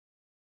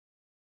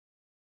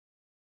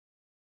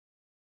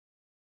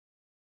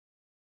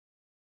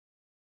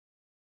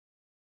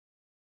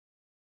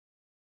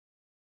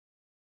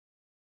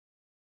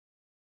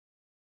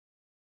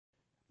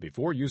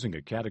Before using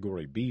a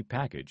Category B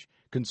package,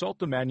 consult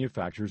the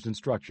manufacturer's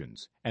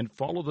instructions and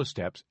follow the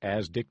steps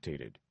as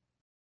dictated.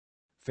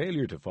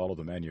 Failure to follow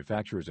the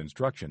manufacturer's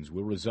instructions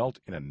will result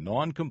in a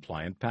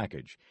non-compliant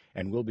package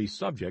and will be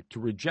subject to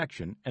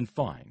rejection and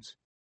fines.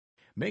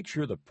 Make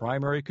sure the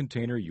primary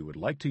container you would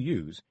like to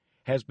use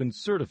has been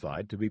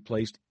certified to be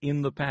placed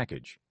in the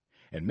package,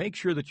 and make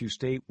sure that you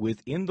stay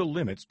within the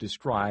limits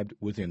described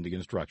within the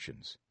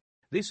instructions.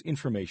 This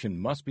information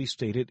must be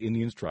stated in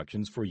the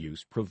instructions for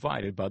use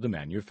provided by the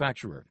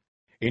manufacturer.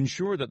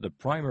 Ensure that the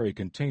primary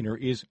container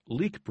is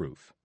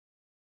leak-proof.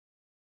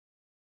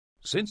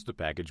 Since the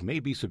package may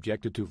be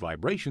subjected to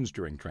vibrations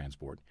during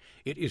transport,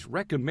 it is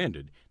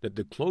recommended that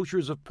the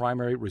closures of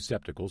primary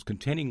receptacles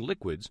containing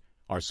liquids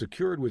are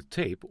secured with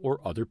tape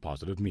or other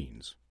positive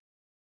means.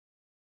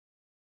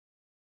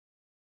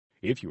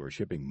 If you are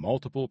shipping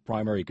multiple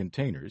primary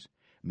containers,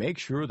 make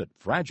sure that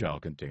fragile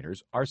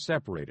containers are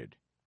separated.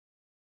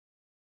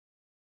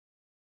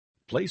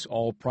 Place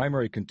all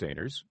primary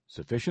containers,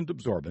 sufficient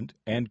absorbent,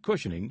 and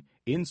cushioning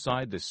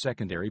inside the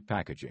secondary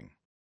packaging.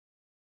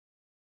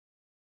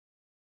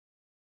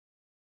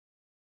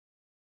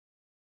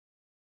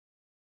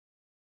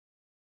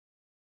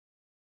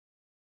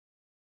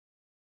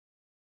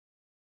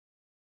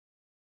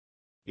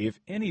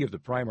 If any of the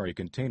primary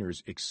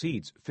containers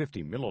exceeds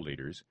 50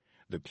 milliliters,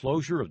 the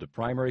closure of the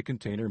primary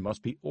container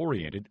must be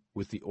oriented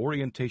with the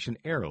orientation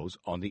arrows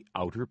on the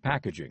outer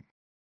packaging.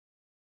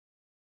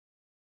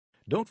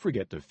 Don't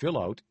forget to fill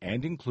out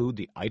and include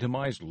the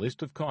itemized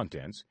list of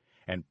contents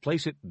and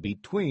place it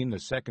between the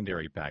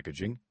secondary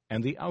packaging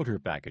and the outer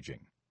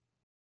packaging.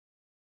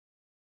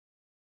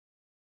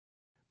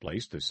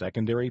 Place the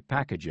secondary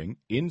packaging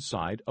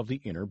inside of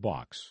the inner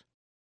box.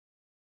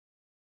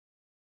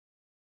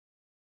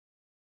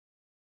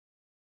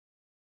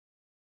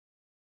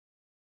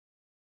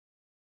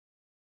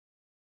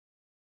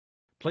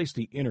 Place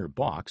the inner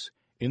box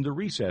in the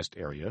recessed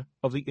area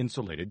of the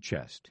insulated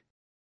chest.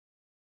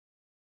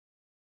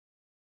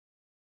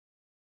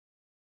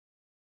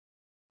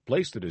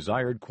 Place the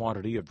desired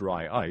quantity of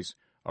dry ice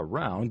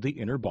around the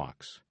inner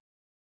box.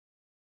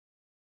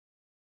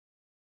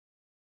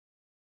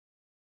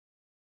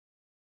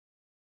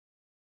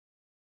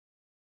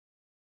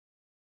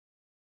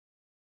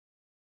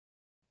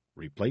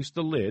 Replace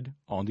the lid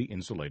on the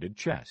insulated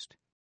chest.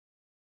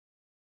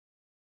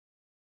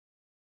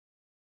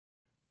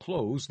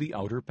 Close the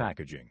outer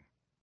packaging.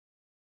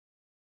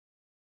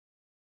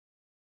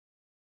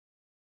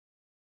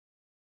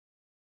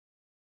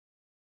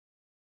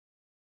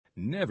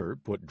 Never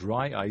put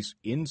dry ice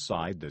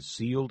inside the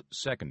sealed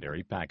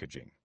secondary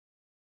packaging.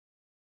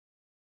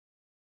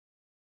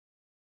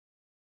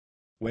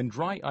 When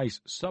dry ice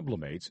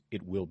sublimates,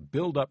 it will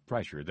build up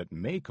pressure that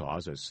may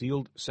cause a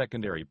sealed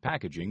secondary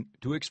packaging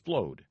to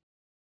explode.